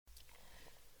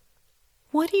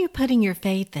What are you putting your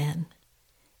faith in?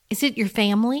 Is it your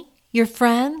family, your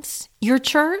friends, your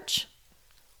church?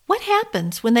 What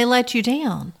happens when they let you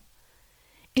down?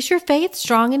 Is your faith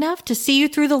strong enough to see you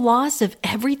through the loss of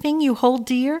everything you hold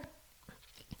dear?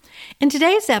 In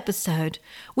today's episode,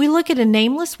 we look at a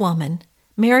nameless woman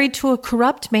married to a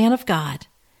corrupt man of God.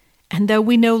 And though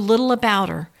we know little about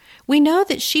her, we know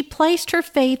that she placed her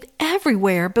faith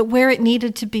everywhere but where it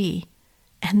needed to be,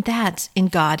 and that's in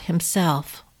God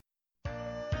Himself.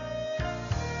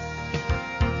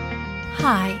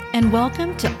 Hi, and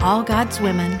welcome to All God's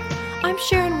Women. I'm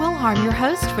Sharon Wilharm, your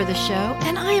host for the show,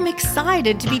 and I am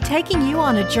excited to be taking you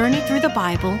on a journey through the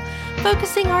Bible,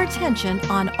 focusing our attention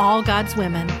on all God's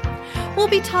women. We'll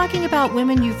be talking about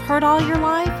women you've heard all your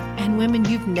life and women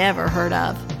you've never heard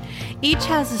of. Each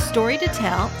has a story to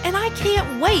tell, and I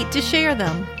can't wait to share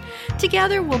them.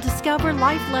 Together, we'll discover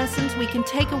life lessons we can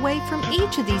take away from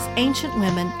each of these ancient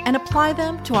women and apply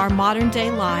them to our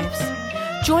modern-day lives.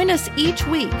 Join us each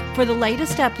week for the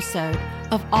latest episode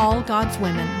of All God's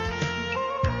Women.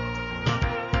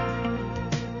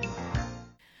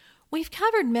 We've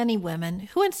covered many women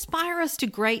who inspire us to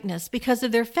greatness because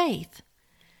of their faith.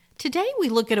 Today we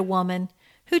look at a woman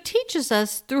who teaches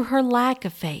us through her lack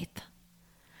of faith.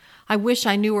 I wish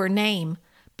I knew her name,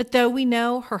 but though we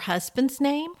know her husband's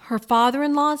name, her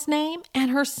father-in-law's name,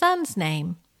 and her son's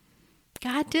name,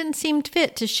 God didn't seem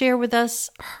fit to share with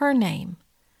us her name.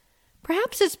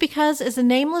 Perhaps it's because as a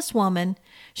nameless woman,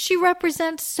 she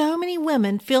represents so many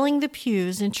women filling the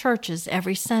pews in churches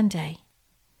every Sunday.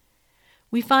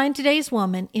 We find today's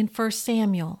woman in 1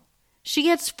 Samuel. She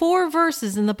gets 4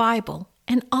 verses in the Bible,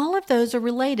 and all of those are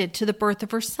related to the birth of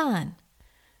her son.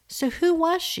 So who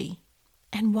was she,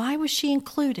 and why was she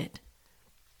included?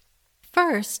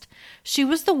 First, she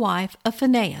was the wife of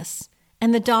Phinehas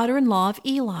and the daughter-in-law of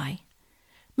Eli.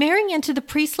 Marrying into the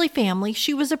priestly family,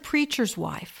 she was a preacher's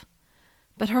wife.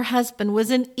 But her husband was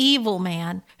an evil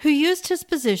man who used his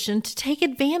position to take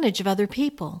advantage of other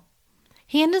people.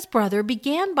 He and his brother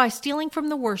began by stealing from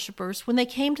the worshipers when they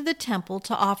came to the temple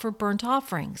to offer burnt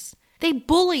offerings. They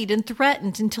bullied and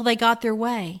threatened until they got their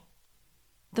way.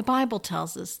 The Bible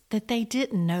tells us that they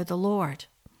didn't know the Lord.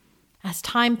 As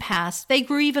time passed, they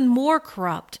grew even more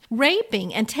corrupt,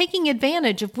 raping and taking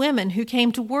advantage of women who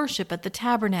came to worship at the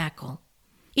tabernacle.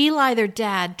 Eli, their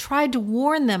dad, tried to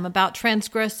warn them about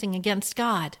transgressing against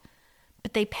God,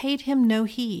 but they paid him no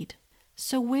heed.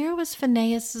 So where was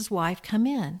Phinehas' wife come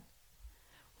in?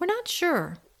 We're not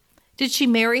sure. Did she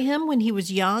marry him when he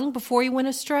was young before he went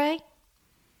astray?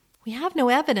 We have no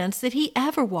evidence that he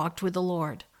ever walked with the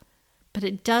Lord, but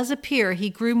it does appear he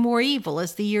grew more evil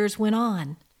as the years went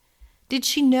on. Did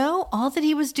she know all that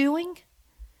he was doing?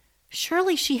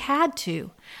 Surely she had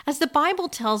to, as the Bible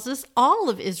tells us all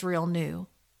of Israel knew.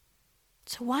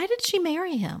 So why did she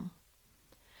marry him?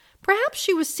 Perhaps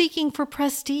she was seeking for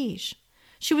prestige.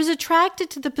 She was attracted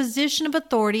to the position of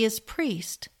authority as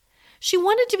priest. She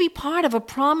wanted to be part of a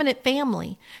prominent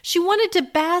family. She wanted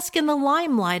to bask in the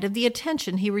limelight of the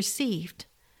attention he received.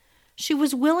 She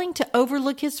was willing to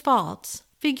overlook his faults,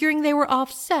 figuring they were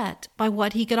offset by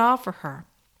what he could offer her.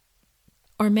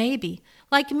 Or maybe,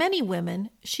 like many women,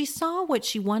 she saw what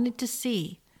she wanted to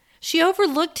see. She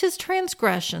overlooked his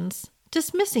transgressions,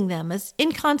 dismissing them as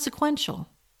inconsequential.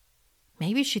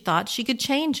 Maybe she thought she could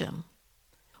change him.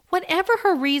 Whatever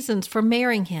her reasons for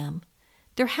marrying him,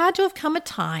 there had to have come a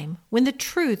time when the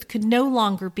truth could no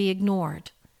longer be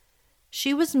ignored.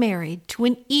 She was married to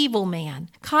an evil man,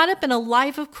 caught up in a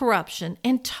life of corruption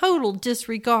and total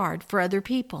disregard for other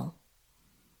people.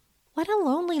 What a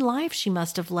lonely life she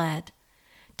must have led.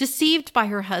 Deceived by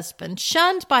her husband,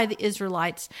 shunned by the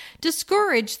Israelites,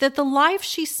 discouraged that the life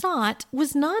she sought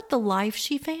was not the life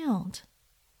she found.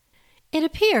 It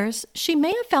appears she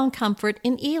may have found comfort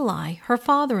in Eli, her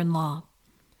father-in-law.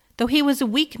 Though he was a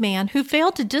weak man who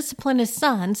failed to discipline his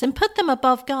sons and put them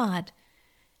above God,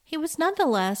 he was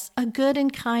nonetheless a good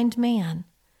and kind man.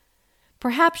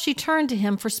 Perhaps she turned to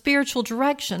him for spiritual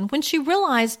direction when she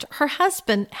realized her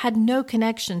husband had no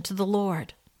connection to the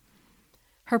Lord.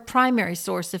 Her primary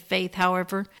source of faith,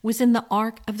 however, was in the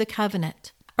Ark of the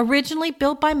Covenant. Originally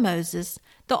built by Moses,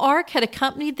 the Ark had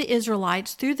accompanied the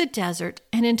Israelites through the desert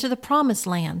and into the Promised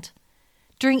Land.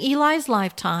 During Eli's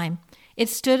lifetime, it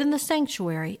stood in the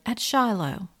sanctuary at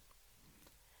Shiloh.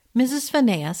 Mrs.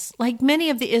 Phinehas, like many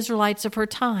of the Israelites of her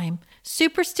time,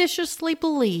 superstitiously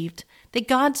believed that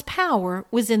God's power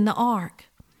was in the ark.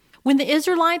 When the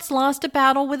Israelites lost a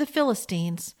battle with the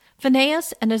Philistines,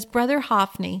 Phinehas and his brother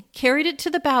Hophni carried it to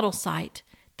the battle site,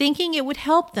 thinking it would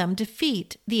help them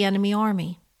defeat the enemy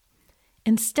army.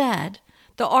 Instead,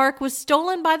 the ark was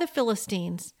stolen by the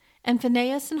Philistines, and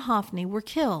Phinehas and Hophni were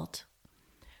killed.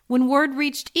 When word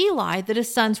reached Eli that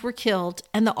his sons were killed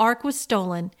and the ark was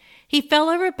stolen, he fell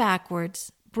over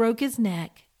backwards, broke his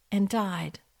neck, and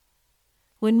died.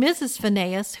 When Mrs.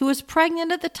 Phinehas, who was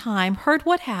pregnant at the time, heard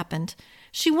what happened,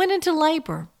 she went into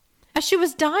labor. As she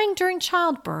was dying during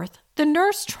childbirth, the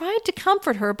nurse tried to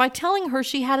comfort her by telling her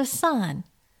she had a son.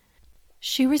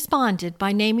 She responded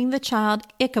by naming the child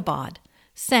Ichabod,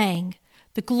 saying,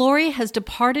 "The glory has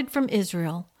departed from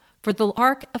Israel, for the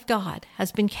ark of God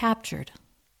has been captured."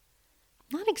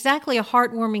 Not exactly a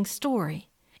heartwarming story,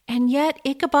 and yet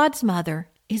Ichabod's mother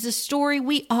is a story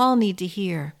we all need to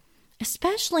hear,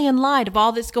 especially in light of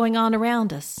all that's going on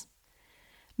around us.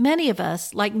 Many of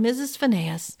us, like Mrs.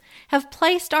 Phinehas, have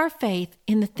placed our faith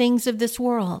in the things of this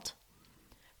world.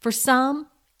 For some,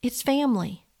 it's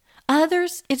family.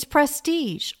 Others, it's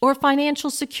prestige or financial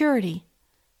security.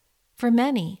 For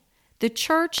many, the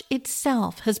church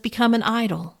itself has become an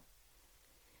idol.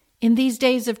 In these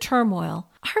days of turmoil,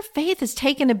 our faith has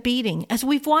taken a beating as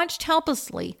we've watched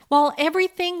helplessly while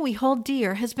everything we hold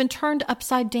dear has been turned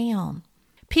upside down.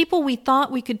 People we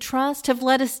thought we could trust have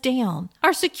let us down.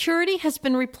 Our security has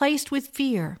been replaced with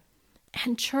fear.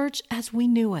 And church as we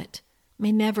knew it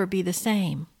may never be the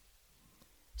same.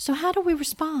 So how do we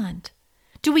respond?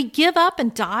 Do we give up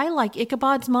and die like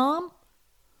Ichabod's mom?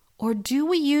 Or do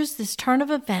we use this turn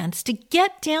of events to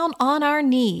get down on our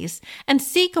knees and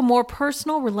seek a more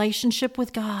personal relationship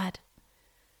with God?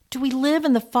 Do we live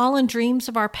in the fallen dreams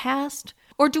of our past?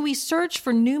 Or do we search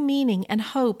for new meaning and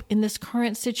hope in this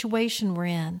current situation we're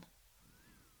in?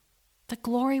 The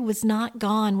glory was not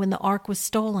gone when the ark was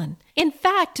stolen. In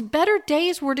fact, better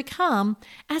days were to come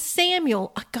as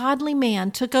Samuel, a godly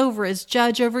man, took over as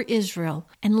judge over Israel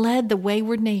and led the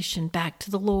wayward nation back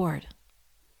to the Lord.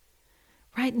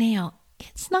 Right now,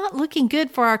 it's not looking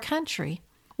good for our country.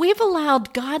 We've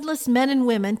allowed godless men and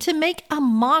women to make a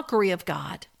mockery of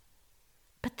God.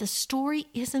 But the story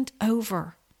isn't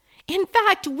over. In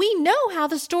fact, we know how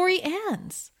the story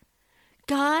ends.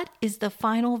 God is the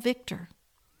final victor.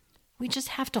 We just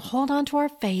have to hold on to our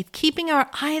faith, keeping our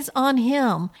eyes on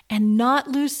Him and not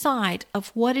lose sight of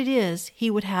what it is He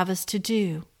would have us to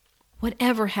do.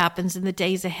 Whatever happens in the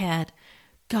days ahead,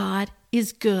 God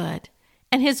is good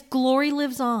and His glory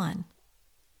lives on.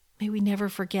 May we never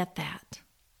forget that.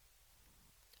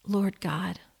 Lord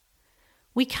God,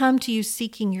 we come to You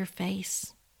seeking Your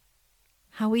face.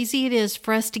 How easy it is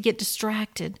for us to get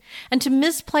distracted and to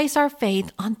misplace our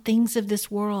faith on things of this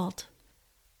world.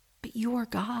 But You are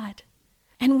God,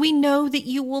 and we know that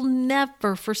You will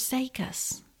never forsake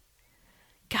us.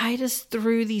 Guide us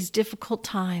through these difficult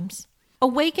times.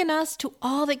 Awaken us to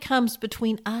all that comes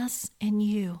between us and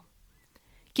You.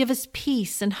 Give us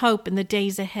peace and hope in the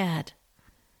days ahead.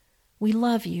 We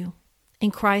love You.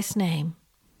 In Christ's name,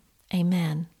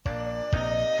 amen.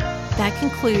 That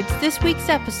concludes this week's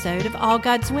episode of All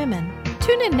God's Women.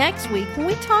 Tune in next week when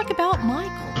we talk about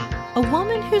Michal, a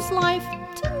woman whose life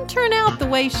didn't turn out the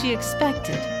way she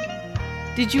expected.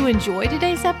 Did you enjoy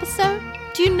today's episode?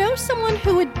 Do you know someone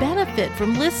who would benefit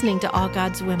from listening to All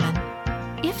God's Women?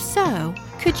 If so,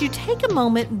 could you take a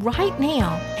moment right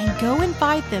now and go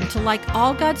invite them to like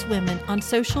All God's Women on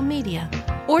social media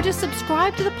or to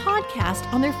subscribe to the podcast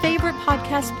on their favorite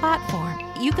podcast platform?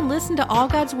 You can listen to All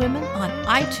God's Women on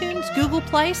iTunes, Google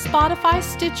Play, Spotify,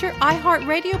 Stitcher,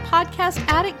 iHeartRadio, Podcast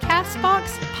Addict, CastBox,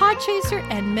 Podchaser,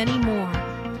 and many more.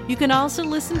 You can also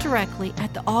listen directly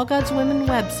at the All God's Women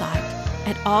website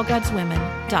at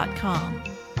allgodswomen.com.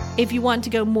 If you want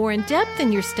to go more in depth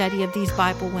in your study of these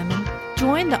Bible women,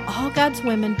 join the All God's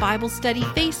Women Bible Study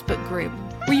Facebook group,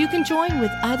 where you can join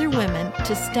with other women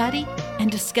to study and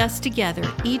discuss together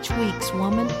each week's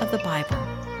woman of the Bible.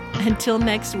 Until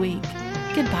next week,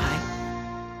 goodbye.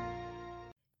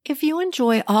 If you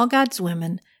enjoy All God's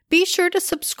Women, be sure to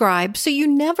subscribe so you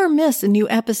never miss a new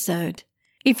episode.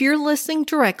 If you're listening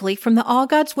directly from the All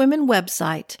God's Women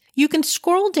website, you can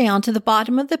scroll down to the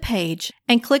bottom of the page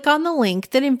and click on the link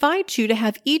that invites you to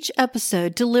have each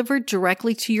episode delivered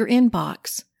directly to your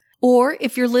inbox. Or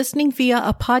if you're listening via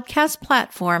a podcast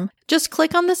platform, just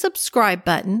click on the subscribe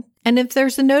button, and if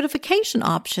there's a notification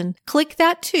option, click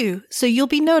that too so you'll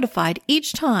be notified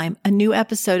each time a new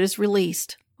episode is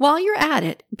released. While you're at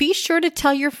it, be sure to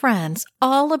tell your friends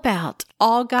all about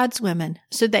All God's Women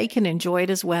so they can enjoy it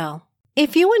as well.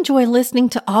 If you enjoy listening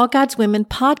to All God's Women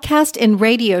podcast and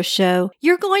radio show,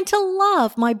 you're going to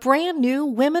love my brand new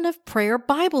Women of Prayer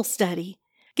Bible study.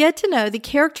 Get to know the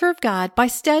character of God by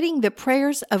studying the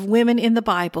prayers of women in the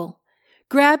Bible.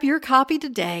 Grab your copy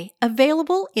today,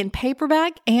 available in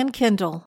paperback and Kindle.